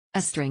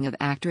A string of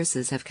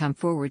actresses have come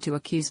forward to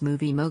accuse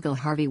movie mogul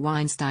Harvey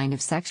Weinstein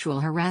of sexual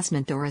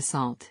harassment or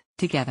assault.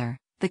 Together,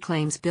 the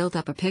claims build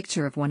up a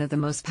picture of one of the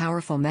most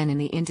powerful men in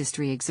the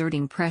industry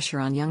exerting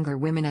pressure on younger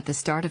women at the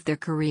start of their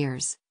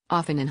careers,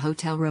 often in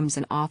hotel rooms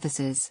and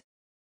offices.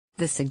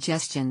 The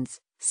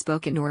suggestions,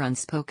 spoken or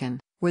unspoken,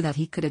 were that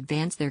he could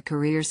advance their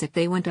careers if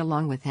they went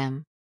along with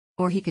him.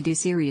 Or he could do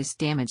serious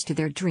damage to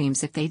their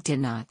dreams if they did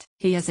not.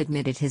 He has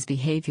admitted his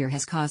behavior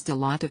has caused a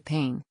lot of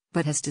pain,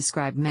 but has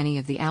described many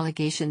of the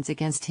allegations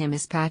against him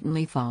as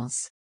patently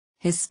false.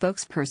 His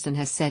spokesperson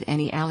has said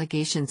any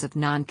allegations of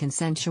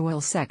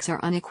non-consensual sex are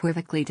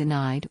unequivocally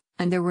denied,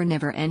 and there were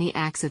never any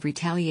acts of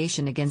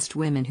retaliation against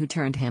women who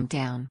turned him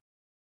down.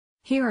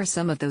 Here are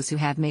some of those who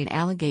have made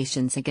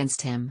allegations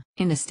against him.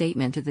 In a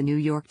statement to the New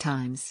York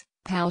Times,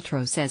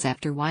 Paltrow says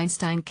after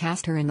Weinstein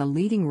cast her in the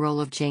leading role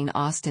of Jane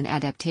Austen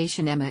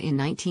adaptation Emma in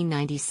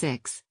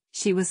 1996,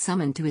 she was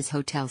summoned to his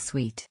hotel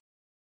suite.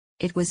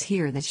 It was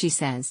here that she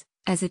says,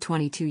 as a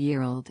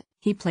 22-year-old,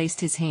 he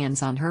placed his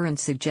hands on her and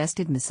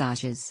suggested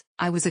massages.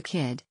 I was a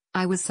kid,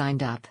 I was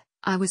signed up,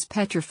 I was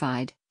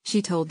petrified,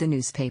 she told the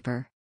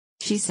newspaper.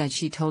 She said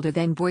she told her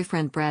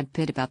then-boyfriend Brad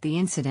Pitt about the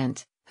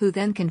incident, who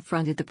then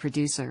confronted the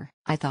producer.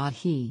 I thought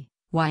he,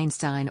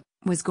 Weinstein,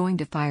 was going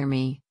to fire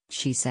me,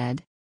 she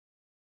said.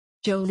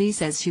 Jolie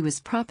says she was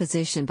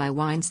propositioned by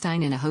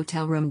Weinstein in a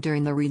hotel room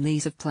during the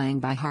release of Playing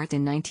by Heart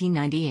in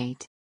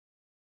 1998.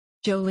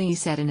 Jolie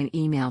said in an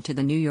email to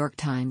the New York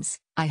Times,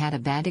 I had a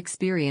bad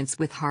experience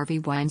with Harvey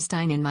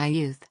Weinstein in my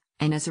youth,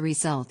 and as a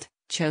result,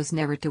 chose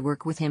never to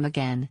work with him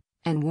again,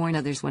 and warn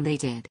others when they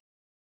did.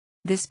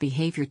 This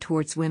behavior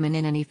towards women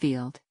in any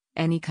field,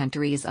 any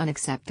country is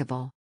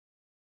unacceptable.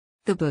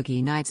 The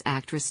Boogie Nights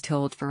actress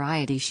told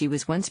Variety she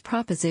was once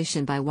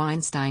propositioned by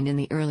Weinstein in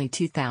the early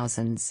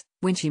 2000s,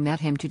 when she met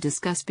him to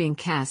discuss being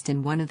cast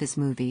in one of his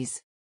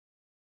movies.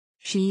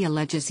 She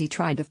alleges he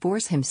tried to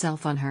force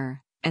himself on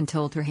her, and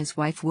told her his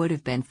wife would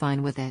have been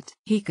fine with it.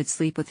 He could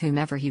sleep with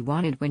whomever he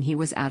wanted when he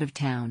was out of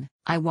town.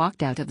 I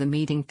walked out of the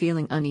meeting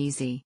feeling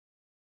uneasy.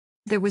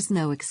 There was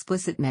no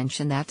explicit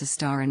mention that to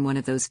star in one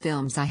of those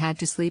films I had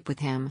to sleep with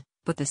him,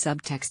 but the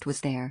subtext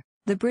was there.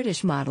 The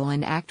British model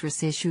and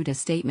actress issued a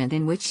statement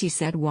in which she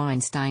said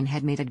Weinstein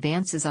had made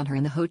advances on her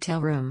in the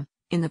hotel room,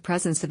 in the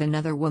presence of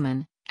another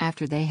woman,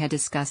 after they had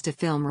discussed a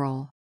film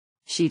role.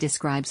 She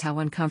describes how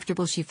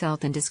uncomfortable she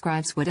felt and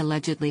describes what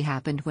allegedly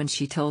happened when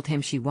she told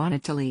him she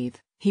wanted to leave.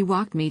 He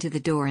walked me to the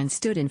door and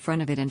stood in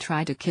front of it and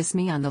tried to kiss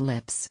me on the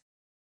lips.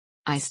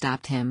 I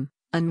stopped him,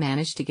 and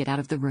managed to get out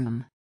of the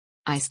room.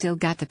 I still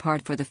got the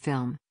part for the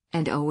film,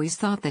 and always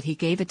thought that he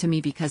gave it to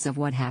me because of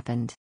what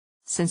happened.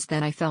 Since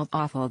then I felt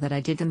awful that I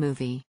did the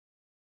movie.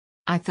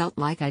 I felt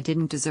like I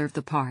didn't deserve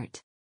the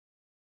part.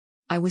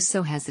 I was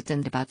so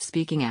hesitant about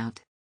speaking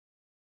out.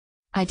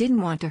 I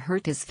didn't want to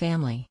hurt his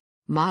family.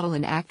 Model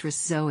and actress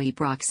Zoe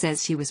Brock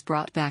says she was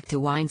brought back to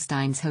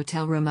Weinstein's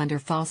hotel room under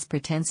false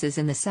pretenses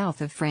in the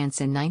south of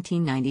France in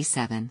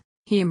 1997.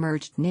 He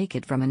emerged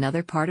naked from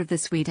another part of the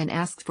suite and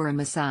asked for a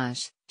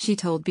massage, she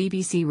told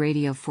BBC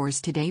Radio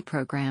 4's Today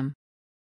program.